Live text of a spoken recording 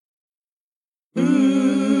Ooh,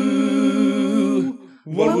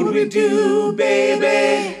 what would we do,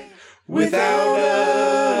 baby, without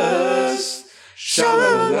us?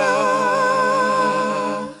 Sha-la-la.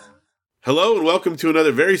 Hello and welcome to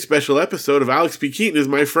another very special episode of Alex P. Keaton is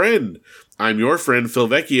My Friend. I'm your friend, Phil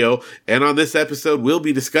Vecchio, and on this episode we'll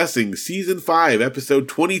be discussing Season 5, Episode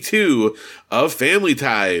 22 of Family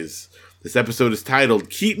Ties. This episode is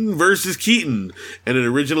titled Keaton vs. Keaton, and it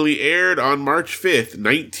originally aired on March 5th,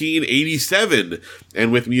 1987.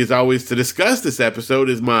 And with me as always to discuss this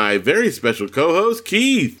episode is my very special co-host,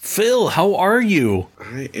 Keith. Phil, how are you?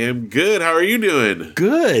 I am good. How are you doing?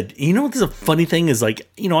 Good. You know what the funny thing is, I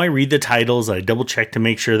read the titles, I double check to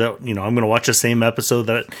make sure that, I'm going to watch the same episode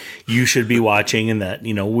that you should be watching and that,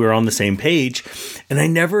 we're on the same page. And I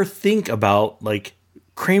never think about,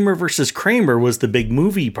 Kramer versus Kramer was the big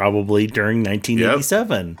movie probably during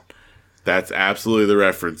 1987. Yep. That's absolutely the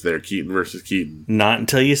reference there, Keaton versus Keaton. Not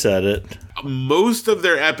until you said it. Most of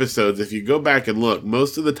their episodes, if you go back and look,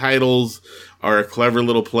 most of the titles are a clever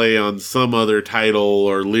little play on some other title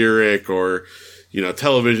or lyric or,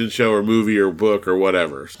 television show or movie or book or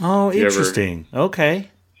whatever. Oh, interesting.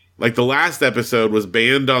 Okay. Like the last episode was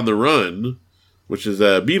Band on the Run, which is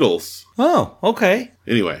Beatles. Oh, okay.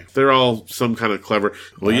 Anyway, they're all some kind of clever.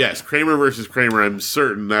 Well, yes, Kramer versus Kramer. I'm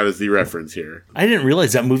certain that is the reference here. I didn't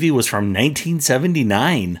realize that movie was from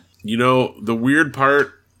 1979. The weird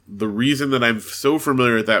part, the reason that I'm so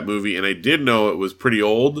familiar with that movie, and I did know it was pretty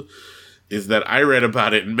old, is that I read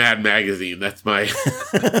about it in Mad Magazine. That's my...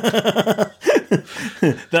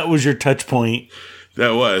 That was your touch point.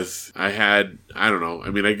 That was. I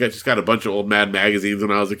just got a bunch of old Mad magazines when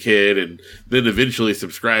I was a kid and then eventually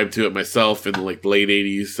subscribed to it myself in the late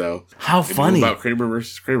 80s. So how funny. About Kramer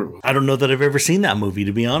versus Kramer. I don't know that I've ever seen that movie,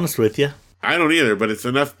 to be honest with you. I don't either, but it's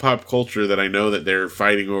enough pop culture that I know that they're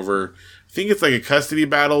fighting over, I think it's like a custody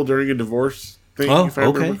battle during a divorce thing, if I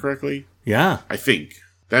remember correctly. Yeah. I think.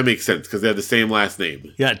 That makes sense because they have the same last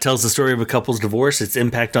name. Yeah, it tells the story of a couple's divorce, its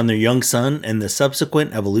impact on their young son, and the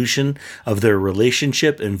subsequent evolution of their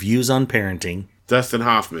relationship and views on parenting. Dustin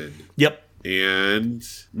Hoffman. Yep. And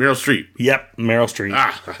Meryl Streep. Yep, Meryl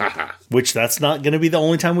Streep. Which that's not going to be the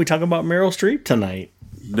only time we talk about Meryl Streep tonight.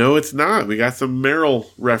 No, it's not. We got some Meryl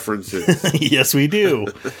references. Yes, we do.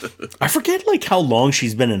 I forget how long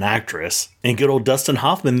she's been an actress. And good old Dustin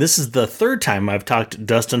Hoffman, this is the third time I've talked to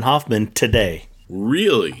Dustin Hoffman today.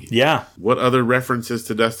 Really? Yeah. What other references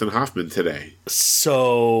to Dustin Hoffman today?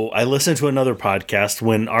 So I listened to another podcast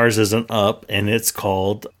when ours isn't up, and it's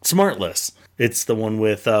called Smartless. It's the one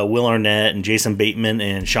with Will Arnett and Jason Bateman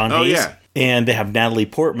and Sean Hayes. Yeah. And they have Natalie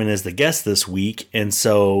Portman as the guest this week. And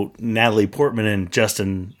so Natalie Portman and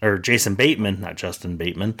Jason Bateman, not Justin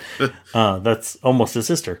Bateman. That's almost his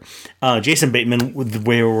sister. Jason Bateman,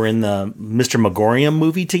 we were in the Mr. Megorium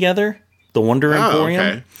movie together, The Wonder Emporium.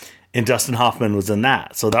 Okay. And Dustin Hoffman was in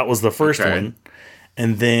that. So that was the first one.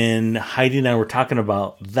 And then Heidi and I were talking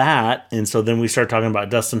about that. And so then we started talking about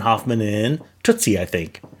Dustin Hoffman in Tootsie, I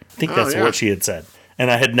think. That's what she had said. And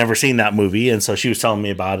I had never seen that movie. And so she was telling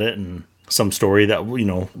me about it and some story that,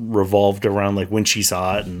 revolved around when she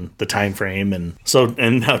saw it and the time frame. And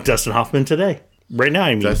now Dustin Hoffman today. Right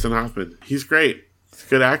now, Dustin Hoffman. He's great. He's a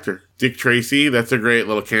good actor. Dick Tracy, that's a great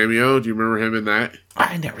little cameo. Do you remember him in that?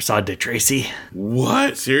 I never saw Dick Tracy.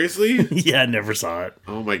 What? Seriously? Yeah, I never saw it.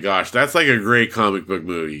 Oh my gosh, that's a great comic book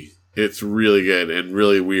movie. It's really good and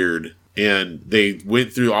really weird. And they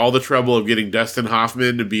went through all the trouble of getting Dustin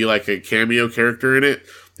Hoffman to be a cameo character in it.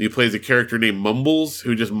 He plays a character named Mumbles,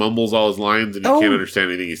 who just mumbles all his lines and you can't understand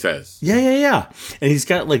anything he says. Yeah. And he's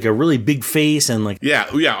got a really big face and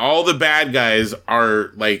Yeah, all the bad guys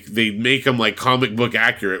are they make him comic book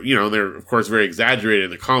accurate. They're of course very exaggerated in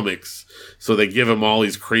the comics. So they give him all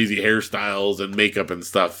these crazy hairstyles and makeup and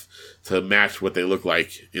stuff to match what they look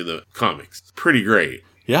like in the comics. It's pretty great.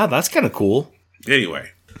 Yeah, that's kind of cool. Anyway.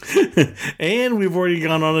 And we've already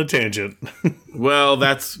gone on a tangent. Well,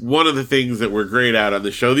 that's one of the things that we're great at on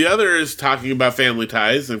the show. The other is talking about Family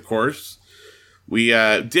Ties, of course. We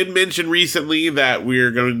did mention recently that we're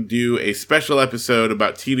going to do a special episode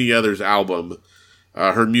about Tina Yothers' album,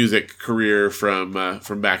 her music career from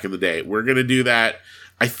back in the day. We're going to do that.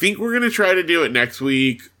 I think we're going to try to do it next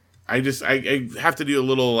week. I have to do a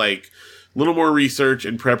little more research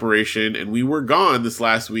and preparation, and we were gone this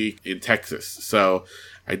last week in Texas, so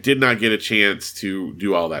I did not get a chance to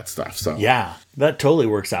do all that stuff. So yeah, that totally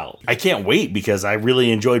works out. I can't wait because I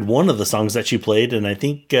really enjoyed one of the songs that you played, and I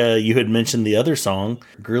think you had mentioned the other song,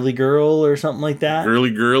 Girly Girl or something like that.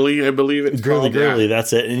 Girly Girly, I believe it's called. Girly,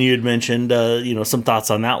 that's it. And you had mentioned some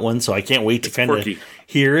thoughts on that one, so I can't wait to kind of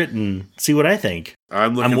hear it and see what I think.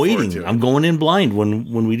 I'm waiting. I'm going in blind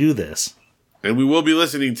when we do this. And we will be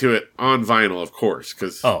listening to it on vinyl, of course,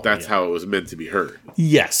 because that's how it was meant to be heard.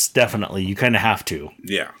 Yes, definitely. You kind of have to.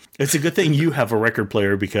 Yeah. It's a good thing you have a record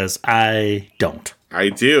player because I don't. I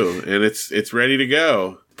do, and it's ready to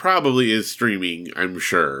go. Probably is streaming, I'm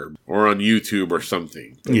sure, or on YouTube or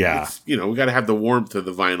something. But yeah. We got to have the warmth of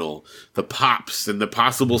the vinyl, the pops, and the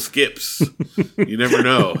possible skips. You never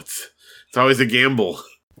know. It's always a gamble.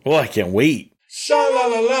 Well, I can't wait.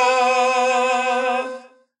 Sha-la-la-la.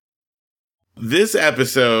 This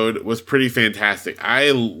episode was pretty fantastic. I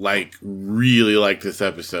really like this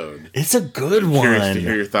episode. It's a good one. Curious to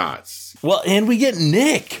hear your thoughts. Well, and we get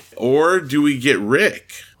Nick. Or do we get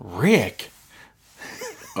Rick? Rick.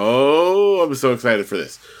 Oh, I'm so excited for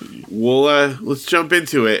this. We'll let's jump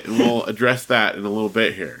into it and we'll address that in a little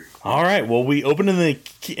bit here. All right. Well, we open in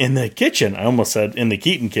the kitchen. I almost said in the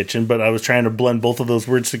Keaton kitchen, but I was trying to blend both of those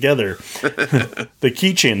words together. The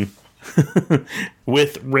kitchen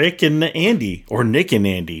with Rick and Andy, or Nick and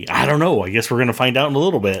Andy. I don't know. I guess we're going to find out in a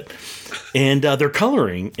little bit. And they're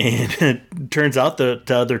coloring, and it turns out that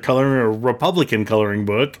they're coloring a Republican coloring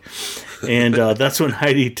book. And that's when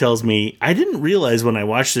Heidi tells me, I didn't realize when I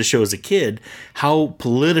watched the show as a kid how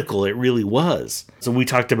political it really was. So we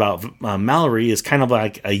talked about Mallory is kind of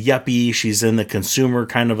like a yuppie. She's in the consumer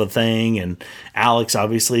kind of a thing. And Alex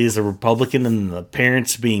obviously is a Republican, and the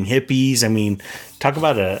parents being hippies. I mean, talk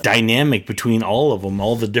about a dynamic between all of them,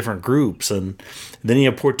 all the different groups. And then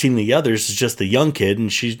you have poor Tina the Others is just the young kid,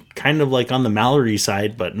 and she's kind of like on the Mallory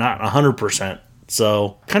side, but not 100%.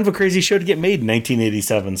 So kind of a crazy show to get made in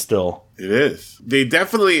 1987 still. It is. They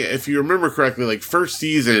definitely, if you remember correctly, first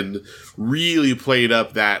season really played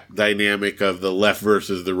up that dynamic of the left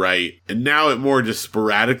versus the right. And now it more just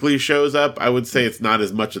sporadically shows up. I would say it's not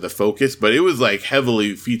as much of the focus, but it was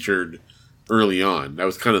heavily featured early on. That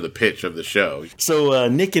was kind of the pitch of the show. So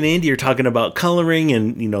Nick and Andy are talking about coloring,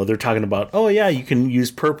 and they're talking about, oh yeah, you can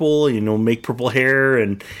use purple, make purple hair,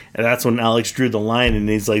 and that's when Alex drew the line, and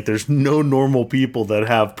he's like, there's no normal people that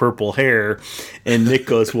have purple hair. And Nick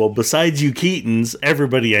goes, well, besides you Keatons,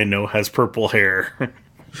 everybody I know has purple hair.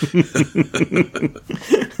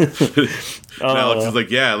 Alex is like,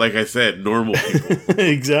 yeah, like I said, normal people.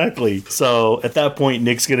 Exactly. So at that point,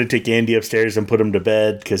 Nick's going to take Andy upstairs and put him to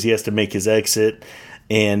bed because he has to make his exit.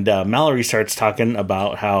 And Mallory starts talking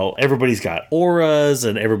about how everybody's got auras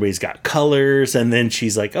and everybody's got colors. And then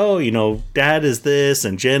she's like, oh, Dad is this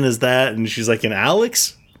and Jen is that. And she's like, and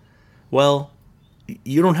Alex? Well,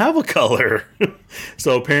 you don't have a color.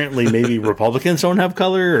 So apparently maybe Republicans don't have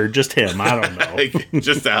color, or just him. I don't know.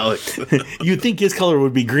 Just Alex. You'd think his color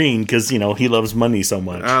would be green because, he loves money so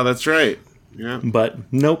much. Oh, that's right. Yeah. But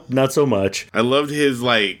nope, not so much. I loved his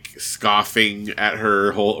scoffing at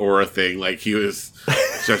her whole aura thing. He was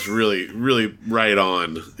just really, really right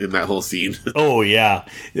on in that whole scene. Oh, yeah.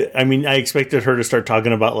 I mean, I expected her to start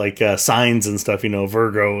talking about signs and stuff,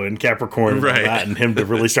 Virgo and Capricorn and all that, and him to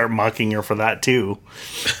really start mocking her for that too.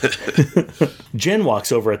 Jen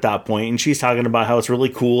walks over at that point, and she's talking about how it's really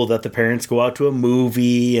cool that the parents go out to a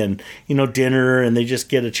movie and, dinner, and they just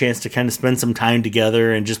get a chance to kind of spend some time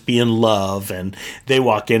together and just be in love. And they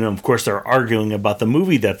walk in, and of course they're arguing about the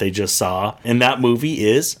movie that they just saw, and that movie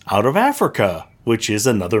is Out of Africa, which is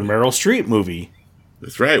another Meryl Streep movie.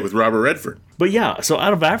 That's right, with Robert Redford. But yeah, so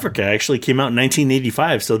Out of Africa actually came out in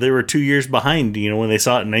 1985, so they were 2 years behind, when they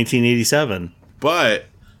saw it in 1987. But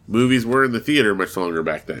movies were in the theater much longer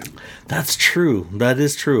back then. That's true. That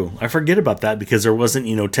is true. I forget about that because there wasn't,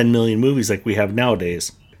 10 million movies like we have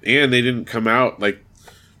nowadays. And they didn't come out,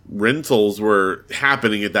 rentals were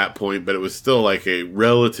happening at that point, but it was still a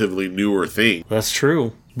relatively newer thing. That's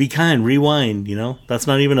true. Be kind, rewind, that's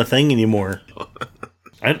not even a thing anymore.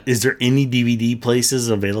 Is there any DVD places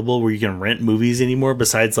available where you can rent movies anymore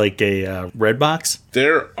besides a Redbox?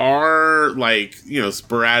 There are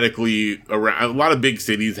sporadically around. A lot of big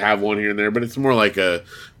cities have one here and there, but it's more like a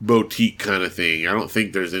boutique kind of thing. I don't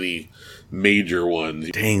think there's any major ones.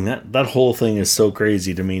 Dang, that whole thing is so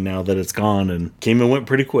crazy to me now that it's gone and came and went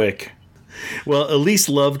pretty quick. Well, Elise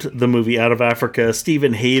loved the movie Out of Africa.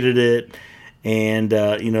 Steven hated it. And,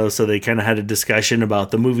 so they kind of had a discussion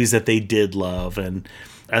about the movies that they did love. And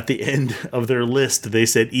at the end of their list, they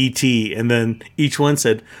said E.T. And then each one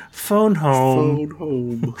said, phone home. Phone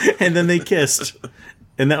home. And then they kissed.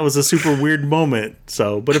 And that was a super weird moment.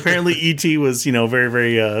 So, but apparently E.T. was, very,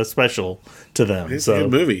 very special to them. It's a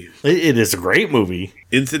good movie. It is a great movie.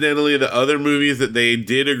 Incidentally, the other movies that they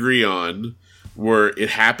did agree on were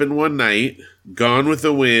It Happened One Night, Gone with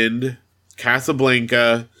the Wind,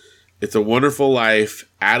 Casablanca, It's a Wonderful Life,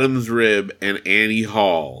 Adam's Rib, and Annie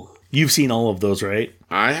Hall. You've seen all of those, right?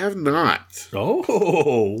 I have not.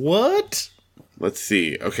 Oh, what? Let's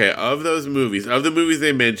see. Okay, of the movies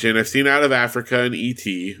they mentioned, I've seen Out of Africa and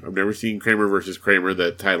E.T. I've never seen Kramer versus Kramer,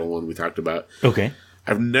 the title one we talked about. Okay.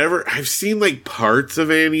 I've seen like parts of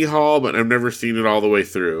Annie Hall, but I've never seen it all the way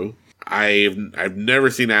through. I've never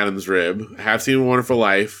seen Adam's Rib. I have seen Wonderful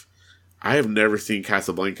Life. I have never seen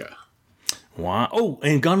Casablanca. Wow. Oh,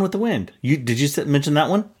 and Gone with the Wind. Did you mention that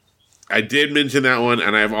one? I did mention that one,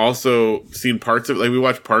 and I've also seen parts of it. Like, we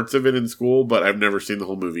watched parts of it in school, but I've never seen the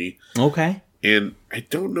whole movie. Okay. And I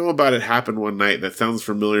don't know about It Happened One Night. That sounds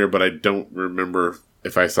familiar, but I don't remember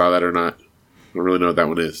if I saw that or not. I don't really know what that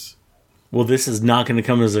one is. Well, this is not going to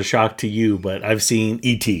come as a shock to you, but I've seen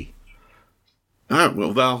E.T. Ah,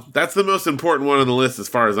 well, that's the most important one on the list as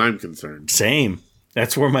far as I'm concerned. Same.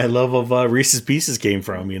 That's where my love of Reese's Pieces came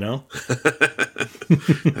from, you know?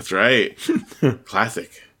 That's right.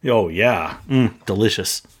 Classic. Oh, yeah.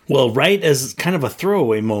 Delicious. Well, right as kind of a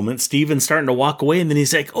throwaway moment, Steven's starting to walk away, and then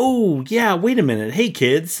he's like, oh, yeah, wait a minute. Hey,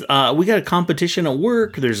 kids, we got a competition at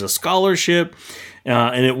work. There's a scholarship,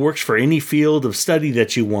 and it works for any field of study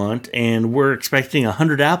that you want, and we're expecting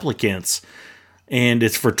 100 applicants, and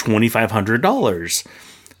it's for $2,500.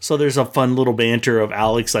 So there's a fun little banter of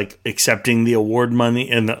Alex like accepting the award money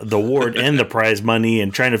and the award and the prize money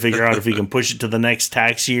and trying to figure out if he can push it to the next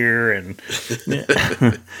tax year. And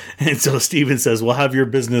so Steven says, we'll have your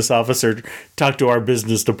business officer talk to our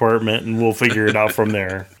business department and we'll figure it out from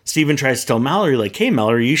there. Steven tries to tell Mallory, like, hey,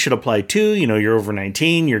 Mallory, you should apply too. You know, you're over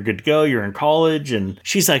 19. You're good to go. You're in college. And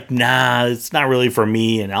she's like, nah, it's not really for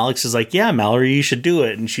me. And Alex is like, yeah, Mallory, you should do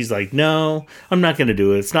it. And she's like, no, I'm not going to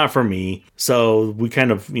do it. It's not for me. So we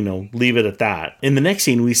kind of, leave it at that. In the next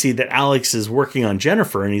scene, we see that Alex is working on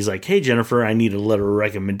Jennifer. And he's like, hey, Jennifer, I need a letter of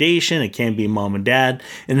recommendation. It can't be mom and dad.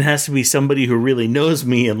 And it has to be somebody who really knows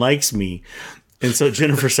me and likes me. And so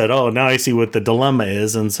Jennifer said, oh, now I see what the dilemma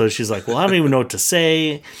is. And so she's like, well, I don't even know what to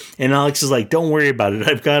say. And Alex is like, don't worry about it.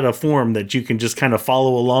 I've got a form that you can just kind of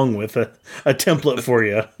follow along with, a template for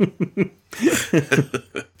you.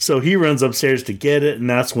 So he runs upstairs to get it. And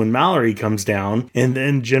that's when Mallory comes down. And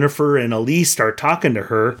then Jennifer and Elise start talking to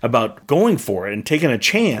her about going for it and taking a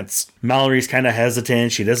chance. Mallory's kind of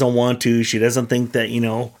hesitant. She doesn't want to. She doesn't think that,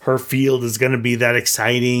 her field is going to be that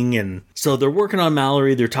exciting. And so they're working on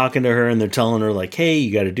Mallory. They're talking to her and they're telling her, like, hey,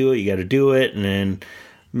 you got to do it. You got to do it. And then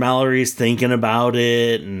Mallory's thinking about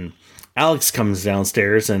it. And Alex comes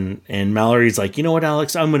downstairs and Mallory's like, you know what,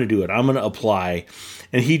 Alex, I'm going to do it. I'm going to apply.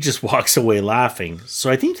 And he just walks away laughing.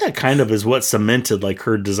 So I think that kind of is what cemented like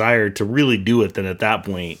her desire to really do it. Then at that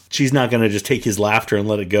point, she's not going to just take his laughter and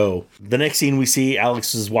let it go. The next scene we see,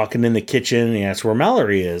 Alex is walking in the kitchen and he asks where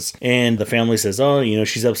Mallory is. And the family says, oh,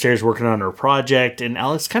 she's upstairs working on her project. And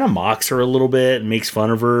Alex kind of mocks her a little bit and makes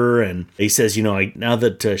fun of her. And he says, now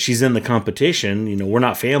that she's in the competition, we're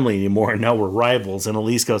not family anymore. And now we're rivals. And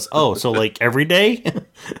Elise goes, oh, so like every day?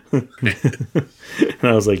 And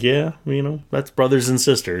I was like, yeah, that's brothers and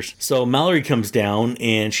sisters. So Mallory comes down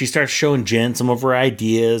and she starts showing Jen some of her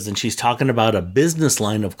ideas, and she's talking about a business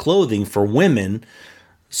line of clothing for women.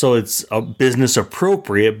 So it's a business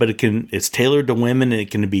appropriate, but it's tailored to women, and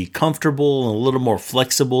it can be comfortable and a little more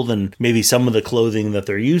flexible than maybe some of the clothing that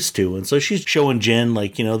they're used to. And so she's showing Jen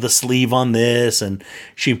like, the sleeve on this, and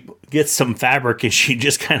she gets some fabric and she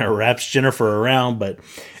just kind of wraps Jennifer around, but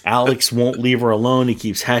Alex won't leave her alone. He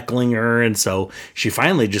keeps heckling her. And so she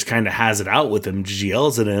finally just kind of has it out with him. She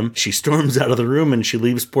yells at him. She storms out of the room and she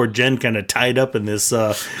leaves poor Jen kind of tied up in this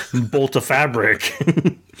bolt of fabric.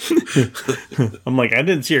 I'm like, I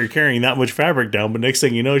didn't see her carrying that much fabric down, but next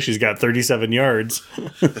thing you know, she's got 37 yards.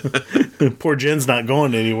 Poor Jen's not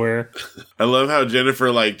going anywhere. I love how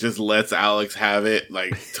Jennifer like just lets Alex have it,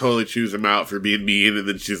 like totally chews him out for being mean, and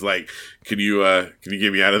then she's like, Can you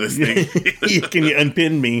get me out of this thing? Can you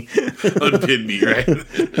unpin me? Unpin me,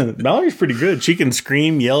 right? Mallory's pretty good. She can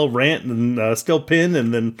scream, yell, rant, and still pin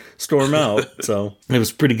and then storm out. So it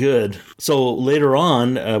was pretty good. So later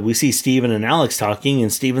on, we see Steven and Alex talking,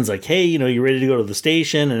 and Steven's like, hey, you ready to go to the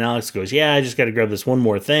station? And Alex goes, yeah, I just got to grab this one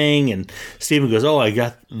more thing. And Steven goes, oh, I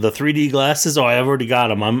got the 3D glasses. Oh, I've already got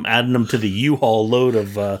them. I'm adding them to the U-Haul load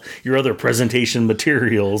of your other presentation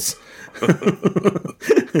materials.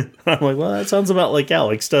 I'm like, well, that sounds about like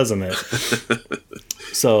Alex, doesn't it?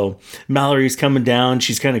 So Mallory's coming down.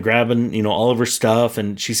 She's kind of grabbing, all of her stuff,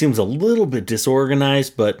 and she seems a little bit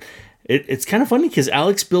disorganized, but it's kind of funny because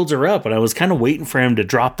Alex builds her up, and I was kind of waiting for him to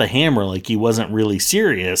drop the hammer like he wasn't really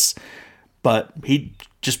serious, but he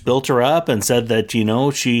just built her up and said that,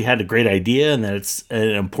 she had a great idea and that it's an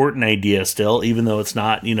important idea still, even though it's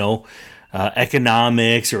not,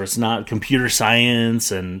 economics, or it's not computer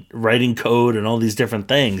science and writing code and all these different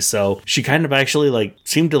things. So she kind of actually like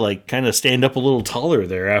seemed to like kind of stand up a little taller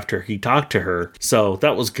there after he talked to her. So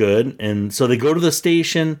that was good. And so they go to the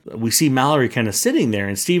station. We see Mallory kind of sitting there,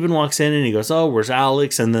 and Steven walks in and he goes, "Oh, where's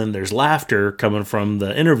Alex?" And then there's laughter coming from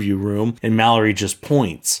the interview room, and Mallory just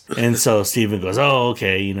points. And so Steven goes, "Oh,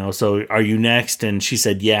 okay, so are you next?" And she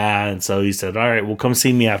said, "Yeah." And so he said, "All right, well, come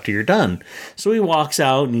see me after you're done." So he walks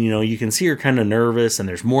out, and you can see her kind of nervous, and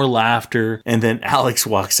there's more laughter. And then Alex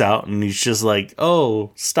walks out, and he's just like,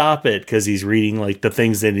 "Oh, stop it," because he's reading like the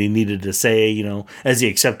things that he needed to say, as he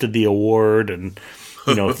accepted the award, and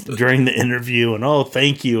during the interview, and "Oh,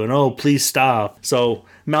 thank you," and "Oh, please stop." So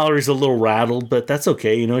Mallory's a little rattled, but that's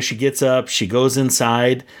okay. She gets up, she goes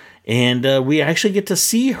inside, and we actually get to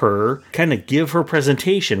see her kind of give her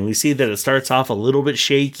presentation. We see that it starts off a little bit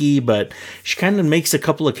shaky, but she kind of makes a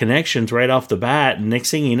couple of connections right off the bat. And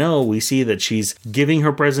next thing you know, we see that she's giving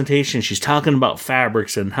her presentation. She's talking about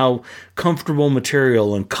fabrics and how comfortable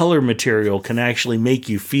material and color material can actually make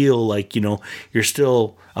you feel like, you're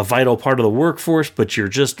still a vital part of the workforce, but you're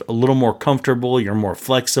just a little more comfortable. You're more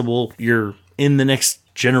flexible. You're in the next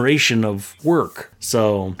generation of work.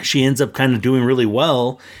 So she ends up kind of doing really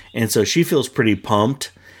well, and so she feels pretty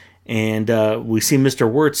pumped. And we see Mr.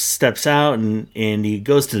 Wirtz steps out, and he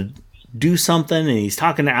goes to do something, and he's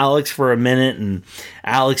talking to Alex for a minute, and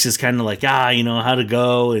Alex is kind of like, how'd it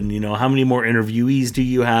go, and how many more interviewees do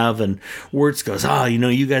you have? And Wirtz goes,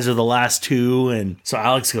 you guys are the last two. And so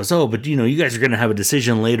Alex goes, "Oh, but you guys are going to have a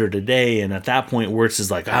decision later today." And at that point, Wirtz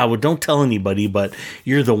is like, well, don't tell anybody, but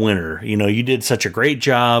you're the winner. You did such a great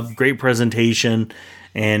job, great presentation,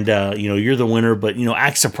 and you're the winner, but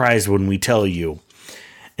act surprised when we tell you.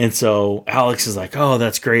 And so Alex is like, "Oh,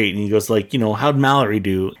 that's great." And he goes like, "How'd Mallory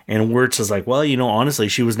do?" And Wirtz is like, "Well, honestly,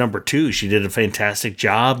 she was number 2. She did a fantastic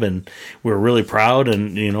job, and we were really proud.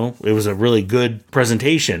 And, it was a really good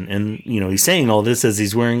presentation." And, he's saying all this as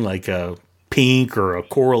he's wearing like a pink or a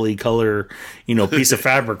corally color, piece of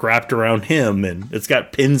fabric wrapped around him. And it's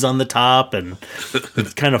got pins on the top, and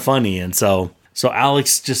it's kind of funny. And so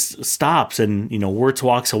Alex just stops, and, Wirtz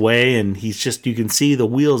walks away, and he's just, you can see the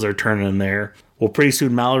wheels are turning there. Well, pretty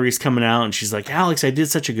soon Mallory's coming out, and she's like, "Alex, I did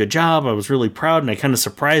such a good job. I was really proud, and I kind of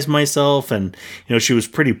surprised myself." And, she was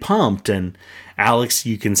pretty pumped. And Alex,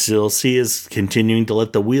 you can still see, is continuing to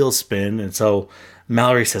let the wheels spin. And so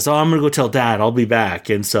Mallory says, "Oh, I'm going to go tell Dad. I'll be back."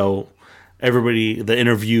 And so everybody, the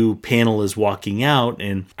interview panel is walking out,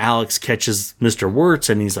 and Alex catches Mr. Wirtz,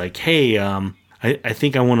 and he's like, "Hey, I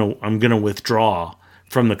think I'm going to withdraw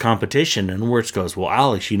from the competition." And Wirtz goes, "Well,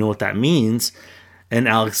 Alex, you know what that means?" And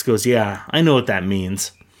Alex goes, "Yeah, I know what that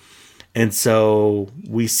means." And so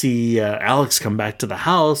we see Alex come back to the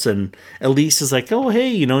house, and Elise is like, "Oh,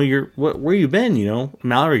 hey, where you been?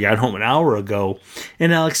 Mallory got home an hour ago."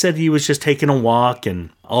 And Alex said he was just taking a walk, and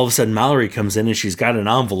all of a sudden Mallory comes in, and she's got an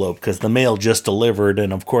envelope because the mail just delivered.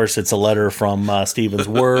 And of course it's a letter from Steven's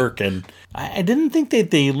work. And I didn't think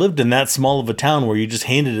that they lived in that small of a town where you just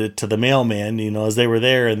handed it to the mailman, as they were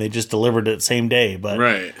there, and they just delivered it same day. But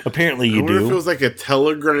right. Apparently you do. I wonder if it was like a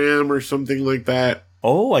telegram or something like that.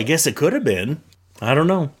 Oh, I guess it could have been. I don't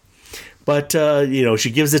know. But, she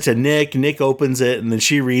gives it to Nick. Nick opens it, and then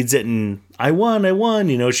she reads it, and I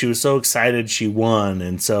won. She was so excited she won.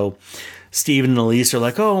 And so Steven and Elise are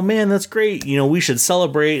like, "Oh, man, that's great. We should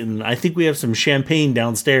celebrate, and I think we have some champagne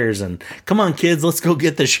downstairs. And come on, kids, let's go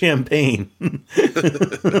get the champagne."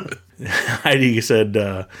 Heidi said,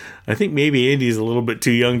 "I think maybe Andy's a little bit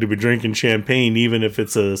too young to be drinking champagne, even if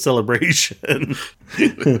it's a celebration."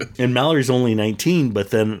 And Mallory's only 19,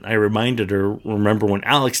 but then I reminded her, remember when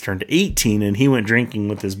Alex turned 18 and he went drinking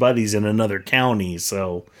with his buddies in another county.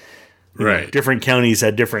 So right, different counties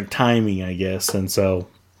had different timing, I guess. And so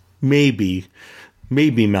maybe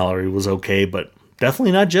Mallory was okay, but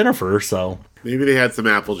definitely not Jennifer. So maybe they had some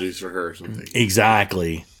apple juice for her or something.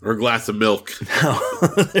 Exactly. Or a glass of milk.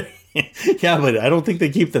 Yeah, but I don't think they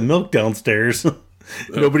keep the milk downstairs.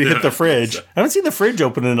 Nobody hit the fridge. I haven't seen the fridge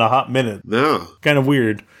open in a hot minute. No. Kind of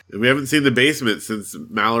weird. And we haven't seen the basement since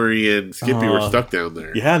Mallory and Skippy were stuck down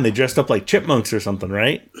there. Yeah, and they dressed up like chipmunks or something,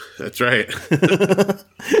 right? That's right.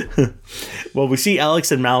 Well, we see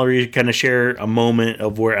Alex and Mallory kind of share a moment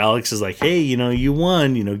of where Alex is like, "Hey, you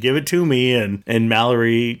won, give it to me." And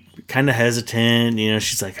Mallory kind of hesitant,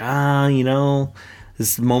 she's like,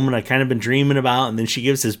 this moment I kind of been dreaming about. And then she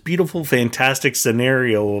gives this beautiful, fantastic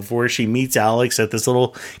scenario of where she meets Alex at this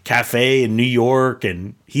little cafe in New York,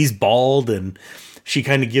 and he's bald, and she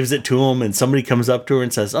kind of gives it to him, and somebody comes up to her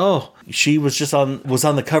and says, "Oh, she was on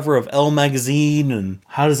the cover of Elle magazine, and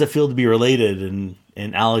how does it feel to be related?" And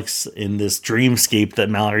And Alex, in this dreamscape that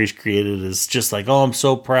Mallory's created, is just like, oh, I'm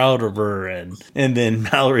so proud of her. And then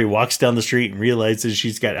Mallory walks down the street and realizes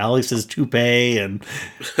she's got Alex's toupee, and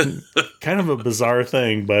kind of a bizarre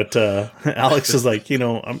thing. But Alex is like,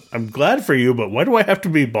 I'm glad for you, but why do I have to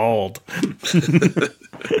be bald?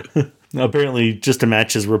 Apparently just to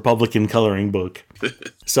match his Republican coloring book.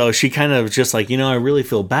 So she kind of just like, I really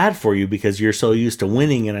feel bad for you because you're so used to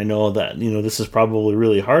winning, and I know that, this is probably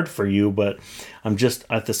really hard for you, but I'm just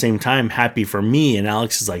at the same time happy for me. And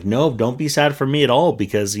Alex is like, no, don't be sad for me at all,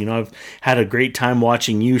 because, I've had a great time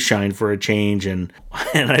watching you shine for a change, and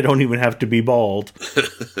I don't even have to be bald.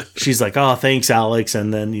 She's like, oh, thanks, Alex.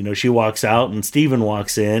 And then, she walks out, and Steven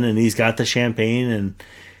walks in, and he's got the champagne, and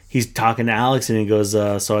he's talking to Alex, and he goes,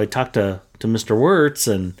 so I talked to Mr. Wirtz,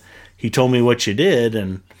 and he told me what you did.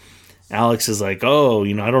 And Alex is like, oh,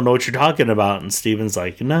 I don't know what you're talking about. And Steven's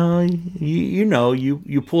like, no,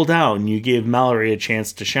 you pulled out and you gave Mallory a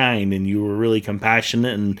chance to shine, and you were really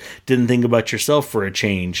compassionate and didn't think about yourself for a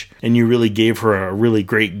change. And you really gave her a really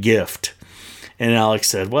great gift. And Alex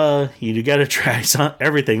said, well, you got to try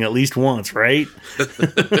everything at least once, right?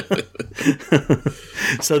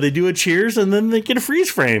 So they do a cheers, and then they get a freeze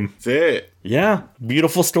frame. That's it. Yeah,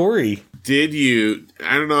 beautiful story. Did you,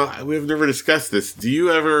 I don't know, we've never discussed this. Do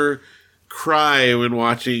you ever cry when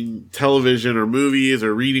watching television or movies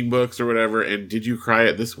or reading books or whatever? And did you cry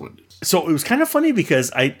at this one? So it was kind of funny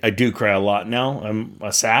because I do cry a lot now. I'm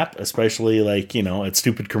a sap, especially at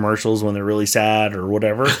stupid commercials when they're really sad or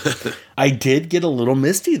whatever. I did get a little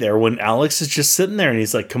misty there when Alex is just sitting there and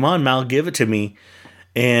he's like, come on, Mal, give it to me.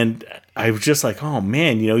 And I was just like, oh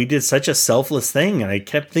man, he did such a selfless thing. And I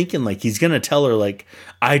kept thinking he's going to tell her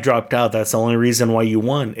I dropped out. That's the only reason why you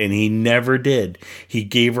won. And he never did. He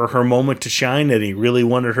gave her moment to shine, and he really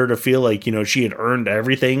wanted her to feel like, she had earned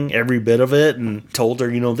everything, every bit of it, and told her,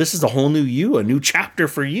 this is a whole new you, a new chapter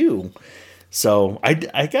for you. So I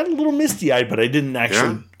got a little misty eyed, but I didn't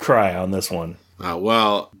actually cry on this one.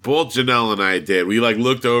 Well, both Janelle and I did. We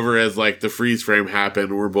looked over as the freeze frame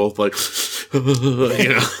happened. We're both like, So,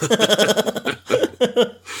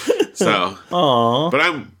 aww. But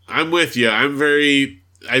I'm with you. I'm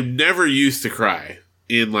never used to cry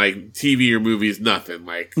in TV or movies. Nothing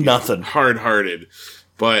nothing hard-hearted.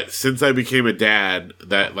 But since I became a dad,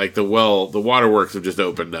 that the waterworks have just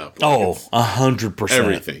opened up. 100%.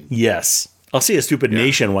 Everything. Yes. I'll see a stupid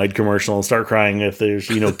Nationwide commercial and start crying if there's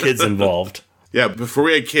kids involved. Yeah, before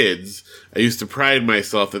we had kids, I used to pride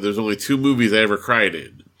myself that there's only 2 movies I ever cried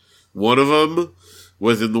in. One of them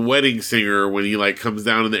was in The Wedding Singer when he comes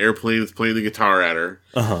down in the airplane and is playing the guitar at her.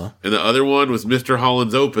 Uh-huh. And the other one was Mr.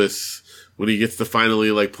 Holland's Opus when he gets to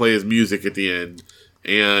finally play his music at the end.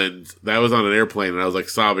 And that was on an airplane, and I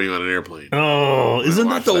was sobbing on an airplane. Oh, isn't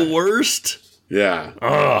that the worst? Yeah.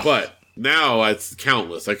 Ugh. But now it's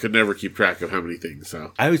countless. I could never keep track of how many things.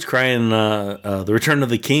 So I was crying The Return of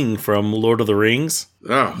the King from Lord of the Rings.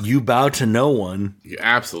 Oh. You bow to no one. Yeah,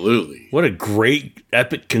 absolutely. What a great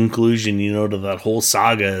epic conclusion, to that whole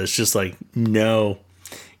saga. It's just no,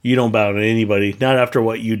 you don't bow to anybody. Not after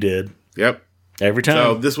what you did. Yep. Every time.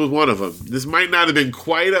 So this was one of them. This might not have been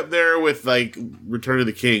quite up there with Return of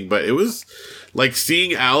the King, but it was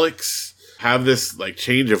seeing Alex have this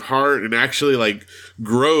change of heart and actually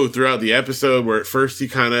grow throughout the episode, where at first he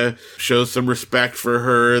kind of shows some respect for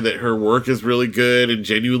her, that her work is really good and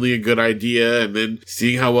genuinely a good idea, and then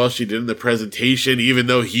seeing how well she did in the presentation, even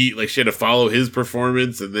though she had to follow his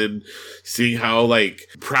performance, and then seeing how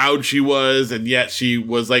proud she was, and yet she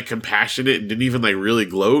was compassionate and didn't even really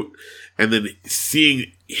gloat, and then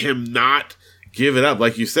seeing him not give it up,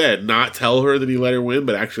 like you said, not tell her that he let her win,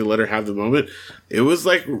 but actually let her have the moment. It was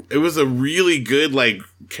a really good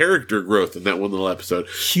character growth in that one little episode.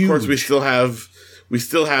 Huge. Of course, we still have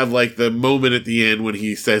the moment at the end when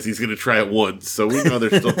he says he's going to try it once. So we know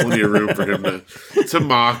there's still plenty of room for him to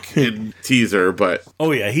mock and tease her. But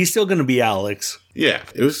oh yeah, he's still going to be Alex. Yeah,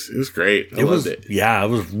 it was great. I loved it. Yeah, it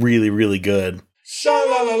was really, really good.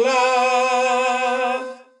 Sha-la-la-la.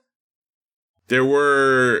 There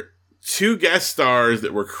were 2 guest stars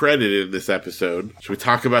that were credited in this episode. Should we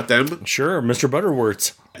talk about them? Sure, Mr.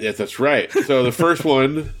 Butterworth. Yes, that's right. So the first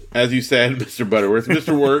one, as you said, Mr. Butterworth.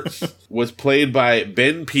 Mr. Wirtz was played by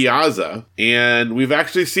Ben Piazza, and we've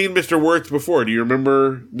actually seen Mr. Wirtz before. Do you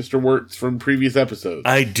remember Mr. Wirtz from previous episodes?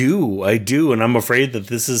 I do, and I'm afraid that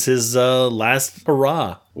this is his last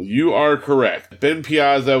hurrah. Well, you are correct. Ben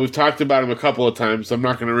Piazza, we've talked about him a couple of times, so I'm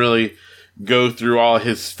not going to really go through all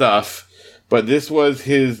his stuff. But this was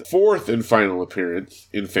his 4th and final appearance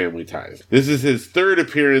in Family Ties. This is his 3rd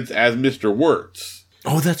appearance as Mr. Wirtz.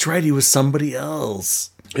 Oh, that's right. He was somebody else.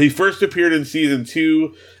 He first appeared in season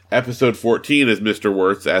 2 episode 14 as Mr.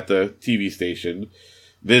 Wirtz at the TV station.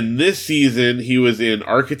 Then this season, he was in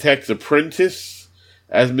Architect's Apprentice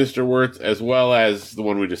as Mr. Wirtz, as well as the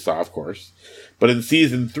one we just saw, of course. But in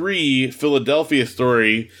season 3, Philadelphia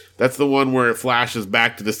Story, that's the one where it flashes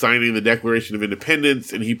back to the signing of the Declaration of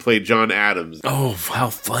Independence, and he played John Adams. Oh, how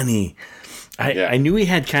funny. I knew he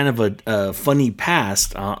had kind of a funny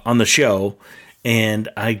past on the show, and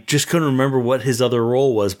I just couldn't remember what his other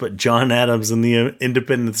role was, but John Adams in the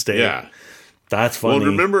Independence Day. Yeah. That's funny. Well,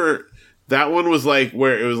 remember, that one was like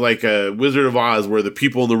where it was like a Wizard of Oz, where the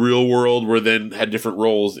people in the real world had different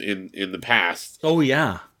roles in the past. Oh,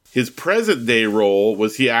 yeah. His present day role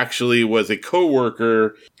was he actually was a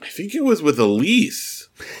co-worker. I think it was with Elise.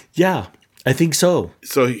 Yeah, I think so.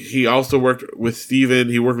 So he also worked with Steven.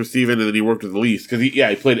 He worked with Steven, and then he worked with Elise. Because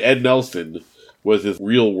he played Ed Nelson, was his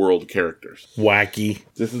real world characters. Wacky.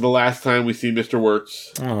 This is the last time we see Mr.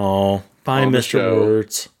 Wirtz. Oh, bye, Mr.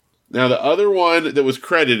 Wirtz. Now, the other one that was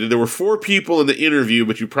credited, there were 4 people in the interview,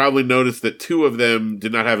 but you probably noticed that 2 of them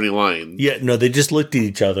did not have any lines. Yeah, no, they just looked at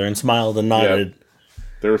each other and smiled and nodded. Yep.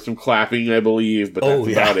 There was some clapping, I believe, but that's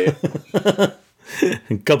about it.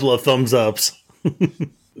 A couple of thumbs ups.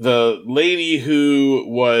 The lady who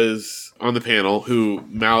was on the panel, who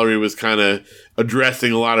Mallory was kind of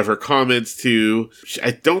addressing a lot of her comments to,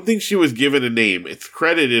 I don't think she was given a name. It's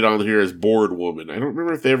credited on here as Board Woman. I don't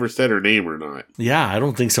remember if they ever said her name or not. Yeah, I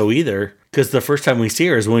don't think so either. Because the first time we see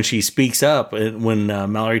her is when she speaks up, and when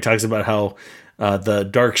Mallory talks about how the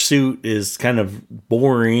dark suit is kind of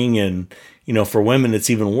boring, and for women it's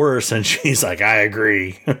even worse, and she's like, I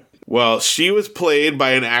agree. Well, she was played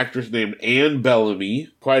by an actress named Anne Bellamy,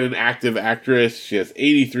 quite an active actress. She has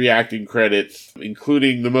 83 acting credits,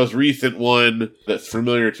 including the most recent one that's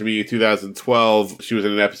familiar to me, 2012. She was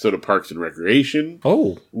in an episode of Parks and Recreation.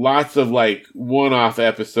 Oh. Lots of one-off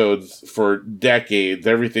episodes for decades,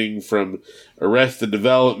 everything from Arrested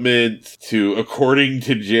Development to According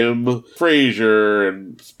to Jim, Frasier,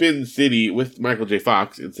 and Spin City with Michael J.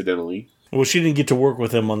 Fox, incidentally. Well, she didn't get to work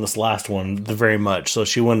with him on this last one very much, so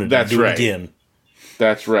she wanted to do it again.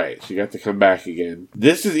 That's right. She got to come back again.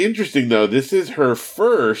 This is interesting, though. This is her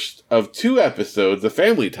first of 2 episodes of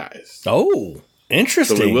Family Ties. Oh,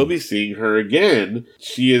 interesting. So we will be seeing her again.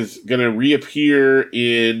 She is going to reappear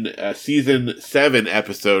in Season 7,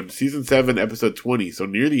 episode 20, so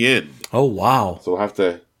near the end. Oh, wow. So we'll have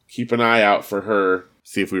to keep an eye out for her,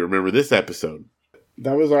 see if we remember this episode.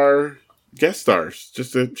 That was our guest stars.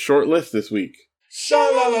 Just a short list this week.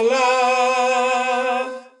 Sha-la-la-la.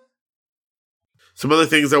 Some other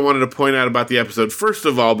things I wanted to point out about the episode. First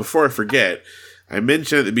of all, before I forget, I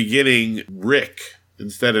mentioned at the beginning Rick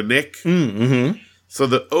instead of Nick. Mm-hmm. So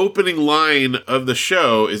the opening line of the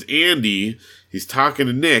show is Andy. He's talking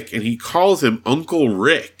to Nick, and he calls him Uncle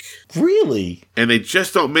Rick. Really? And they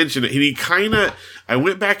just don't mention it. And he kind of... I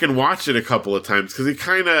went back and watched it a couple of times, because he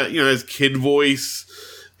kind of, has kid voice,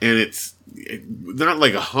 and it's not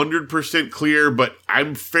 100% clear, but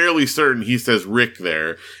I'm fairly certain he says Rick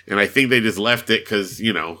there. And I think they just left it because,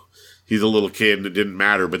 he's a little kid and it didn't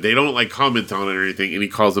matter. But they don't comment on it or anything. And he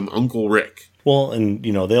calls him Uncle Rick. Well, and,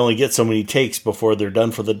 they only get so many takes before they're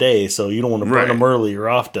done for the day. So you don't want to burn them early or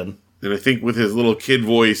often. And I think with his little kid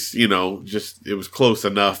voice, just it was close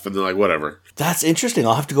enough. And they're like, whatever. That's interesting.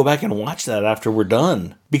 I'll have to go back and watch that after we're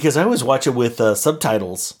done. Because I always watch it with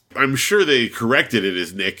subtitles. I'm sure they corrected it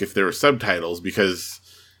as Nick if there were subtitles, because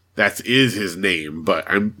that is his name. But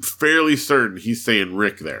I'm fairly certain he's saying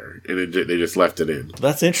Rick there, and they just left it in.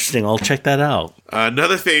 That's interesting. I'll check that out.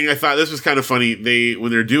 Another thing, I thought this was kind of funny.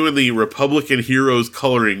 When they're doing the Republican Heroes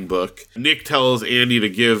coloring book, Nick tells Andy to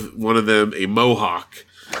give one of them a mohawk.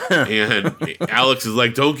 And Alex is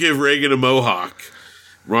like, don't give Reagan a mohawk.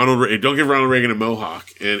 Don't give Ronald Reagan a mohawk.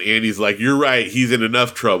 And Andy's like, you're right. He's in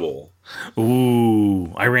enough trouble.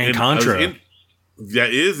 Ooh, Iran-Contra.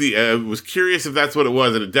 I was curious if that's what it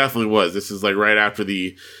was, and it definitely was. This is right after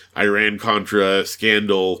the Iran-Contra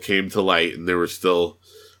scandal came to light, and there was still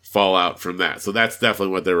fallout from that. So that's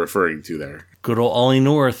definitely what they're referring to there. Good old Ollie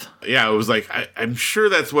North. Yeah, it was I'm sure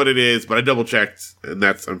that's what it is, but I double-checked, and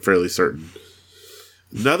I'm fairly certain.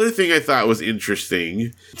 Another thing I thought was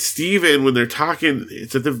interesting, Steven, when they're talking,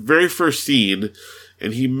 it's at the very first scene,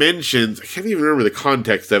 and he mentions, I can't even remember the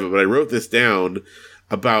context of it, but I wrote this down,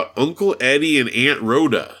 about Uncle Eddie and Aunt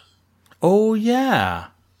Rhoda. Oh, yeah.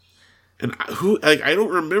 And I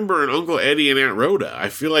don't remember an Uncle Eddie and Aunt Rhoda. I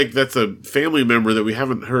feel like that's a family member that we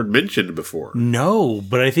haven't heard mentioned before. No,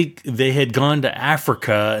 but I think they had gone to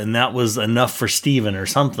Africa, and that was enough for Steven or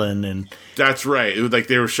something. And that's right. It was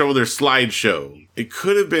they were showing their slideshow. It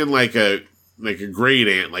could have been a great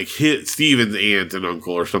aunt, like hit Steven's aunt and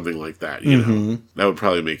uncle or something like that. You know, that would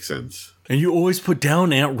probably make sense. And you always put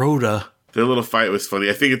down Aunt Rhoda. Their little fight was funny.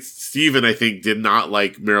 I think Steven, did not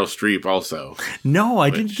like Meryl Streep also. No, I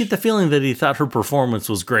didn't get the feeling that he thought her performance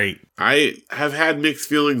was great. I have had mixed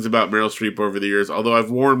feelings about Meryl Streep over the years, although I've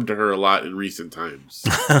warmed to her a lot in recent times.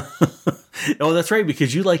 Oh, that's right,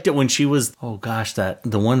 because you liked it when she was, the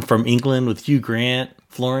one from England with Hugh Grant,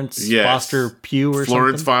 Florence Foster Pugh or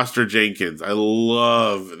Florence something? Foster Jenkins. I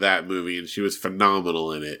love that movie, and she was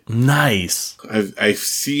phenomenal in it. Nice. I've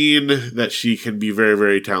seen that she can be very,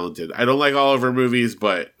 very talented. I don't like all of her movies,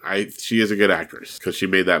 but she is a good actress because she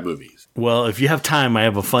made that movie. Well, if you have time, I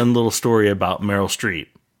have a fun little story about Meryl Streep.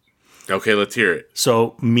 Okay, let's hear it.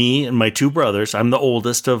 So me and my two brothers, I'm the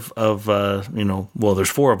oldest of there's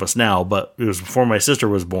four of us now, but it was before my sister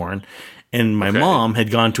was born. And my mom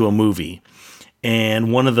had gone to a movie.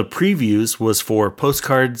 And one of the previews was for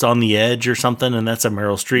Postcards on the Edge or something, and that's a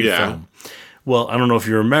Meryl Streep film. Well, I don't know if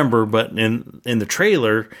you remember, but in the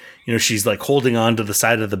trailer, she's like holding on to the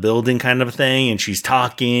side of the building kind of a thing, and she's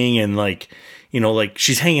talking and like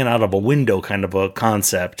she's hanging out of a window kind of a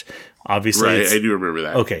concept. Obviously, right, I do remember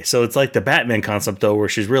that. Okay, so it's like the Batman concept, though, where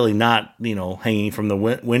she's really not, hanging from the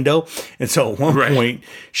window. And so at one point,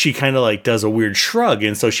 she kind of like does a weird shrug,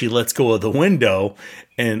 and so she lets go of the window.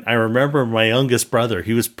 And I remember my youngest brother,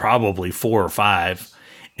 he was probably 4 or 5,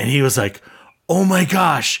 and he was like, "Oh my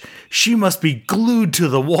gosh, she must be glued to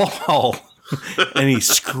the wall." And he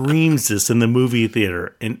screams this in the movie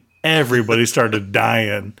theater, and everybody started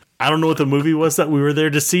dying. I don't know what the movie was that we were there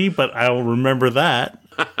to see, but I'll remember that.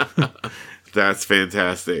 That's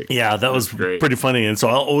fantastic. Yeah, that was great. Pretty funny. And so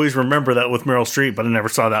I'll always remember that with Meryl Streep, but I never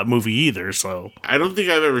saw that movie either. So I don't think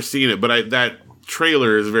I've ever seen it, but that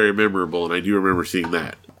trailer is very memorable, and I do remember seeing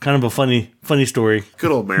that. Kind of a funny story.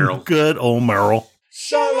 Good old Meryl. Good old Meryl.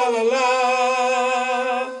 Sha-la-la-la.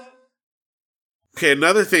 Okay,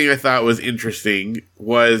 another thing I thought was interesting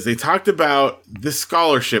was they talked about this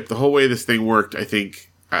scholarship, the whole way this thing worked. I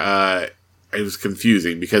think it was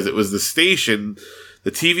confusing because it was the station,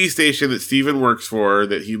 the TV station that Steven works for,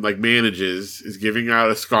 that he manages, is giving out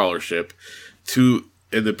a scholarship to,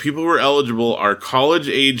 and the people who are eligible are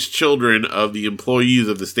college-age children of the employees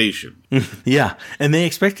of the station. Yeah, and they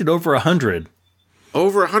expected over 100.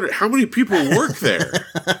 Over 100? How many people work there?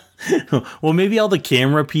 Well, maybe all the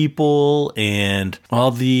camera people and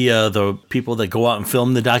all the people that go out and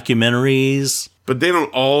film the documentaries. But they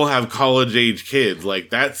don't all have college-age kids.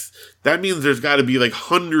 That means there's got to be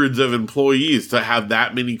hundreds of employees to have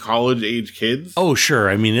that many college-age kids. Oh, sure.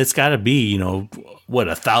 I mean, it's got to be,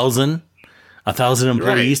 1,000? 1,000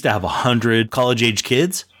 employees to have 100 college-age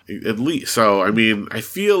kids? At least. So, I mean, I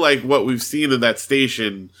feel like what we've seen in that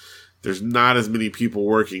station, there's not as many people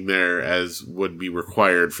working there as would be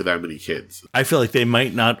required for that many kids. I feel like they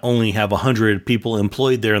might not only have 100 people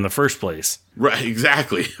employed there in the first place. Right,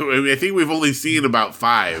 exactly. I mean, I think we've only seen about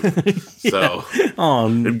 5. So,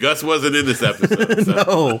 and Gus wasn't in this episode.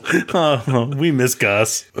 So. No, we miss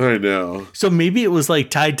Gus. I know. So maybe it was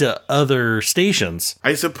tied to other stations.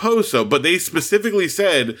 I suppose so, but they specifically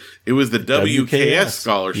said it was the WKS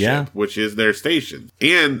scholarship, which is their station.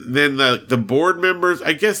 And then the board members,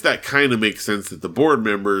 I guess that kind of makes sense that the board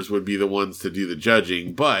members would be the ones to do the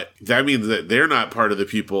judging, but that means that they're not part of the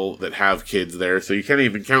people that have kids there, so you can't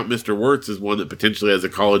even count Mr. Wirtz as one that potentially has a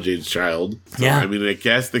college-age child. So, I mean, I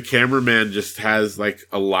guess the cameraman just has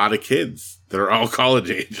a lot of kids that are all college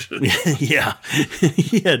age. Yeah.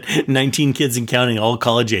 He had 19 kids and counting, all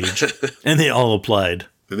college age. And they all applied.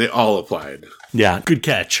 Yeah, good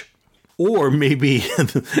catch. Or maybe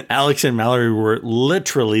Alex and Mallory were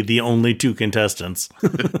literally the only 2 contestants.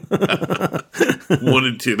 1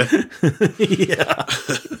 and 2. Yeah.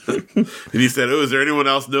 And he said, "Oh, is there anyone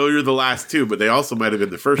else? No, you're the last 2, but they also might have been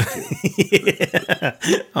the first 2. Yeah.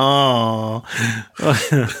 Oh.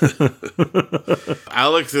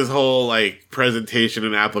 Alex's whole presentation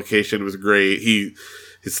and application was great.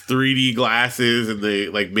 His 3D glasses, and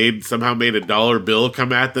they somehow made a dollar bill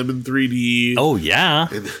come at them in 3D. Oh yeah.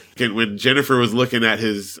 And when Jennifer was looking at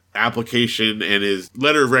his application and his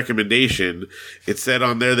letter of recommendation, it said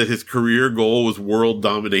on there that his career goal was world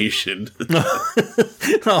domination.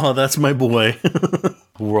 Oh, that's my boy.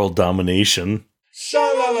 World domination.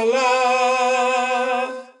 Sha-la-la-la.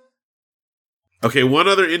 Okay, one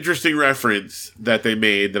other interesting reference that they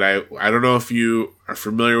made that I don't know if you are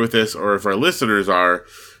familiar with this or if our listeners are,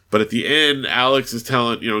 but at the end, Alex is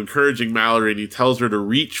encouraging Mallory, and he tells her to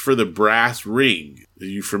reach for the brass ring. Are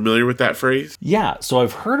you familiar with that phrase? Yeah, so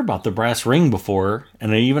I've heard about the brass ring before,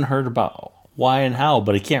 and I even heard about why and how,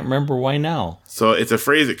 but I can't remember why now. So it's a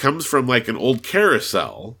phrase that comes from an old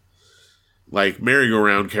carousel like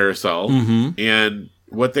merry-go-round carousel. And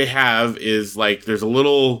what they have is like there's a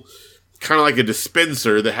little kind of like a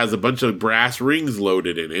dispenser that has a bunch of brass rings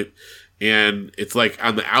loaded in it. And it's like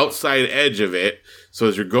on the outside edge of it. So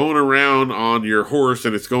as you're going around on your horse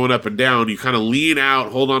and it's going up and down, you kind of lean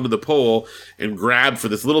out, hold onto the pole, and grab for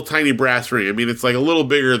this little tiny brass ring. I mean, it's like a little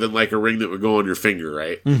bigger than like a ring that would go on your finger,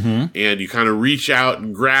 right? And you kind of reach out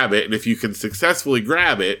and grab it. And if you can successfully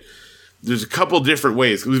grab it, there's a couple different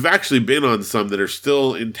ways. We've actually been on some that are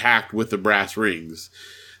still intact with the brass rings.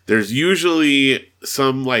 There's usually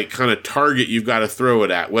some like kind of target you've got to throw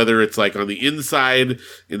it at, whether it's like on the inside,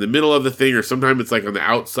 in the middle of the thing, or sometimes it's like on the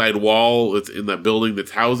outside wall that's in that building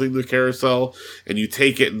that's housing the carousel, and you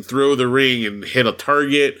take it and throw the ring and hit a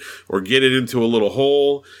target or get it into a little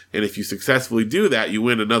hole, and if you successfully do that, you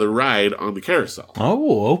win another ride on the carousel.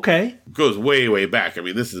 Oh, okay. It goes way, way back. I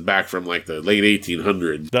mean, this is back from like the late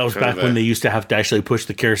 1800s. That was back when they used to have to actually push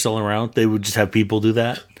the carousel around. They would just have people do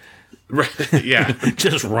that. Right, yeah.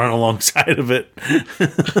 Just run alongside of it.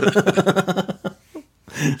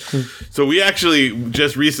 So we actually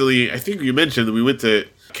just recently, I think you mentioned that we went to